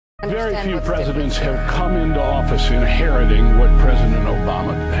Very few presidents have come into office inheriting what President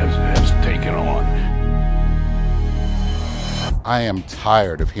Obama has taken on. I am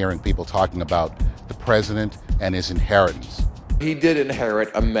tired of hearing people talking about the president and his inheritance. He did inherit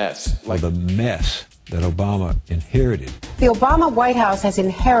a mess. The mess that Obama inherited. The Obama White House has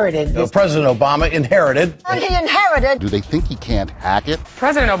inherited this. President Obama inherited. And he inherited. Do they think he can't hack it?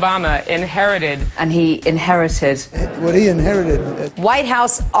 President Obama inherited. And he inherited. What he inherited. White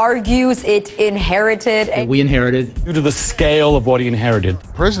House argues it inherited. We inherited. Due to the scale of what he inherited.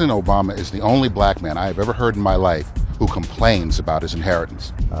 President Obama is the only black man I have ever heard in my life who complains about his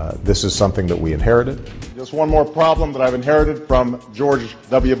inheritance. This is something that we inherited. Just one more problem that I've inherited from George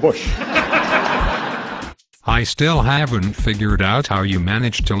W. Bush. I still haven't figured out how you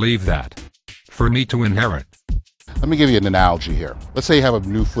managed to leave that for me to inherit. Let me give you an analogy here. Let's say you have a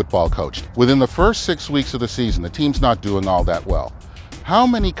new football coach. Within the first 6 weeks of the season, the team's not doing all that well. How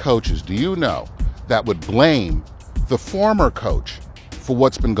many coaches do you know that would blame the former coach for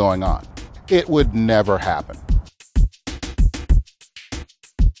what's been going on? It would never happen.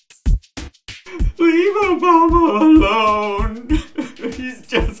 Leave Obama alone. He's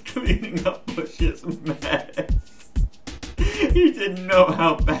just cleaning up Bush's mess. He didn't know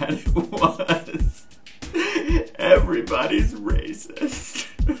how bad it was. Everybody's racist.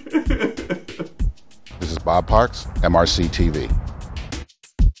 This is Bob Parks, MRC TV.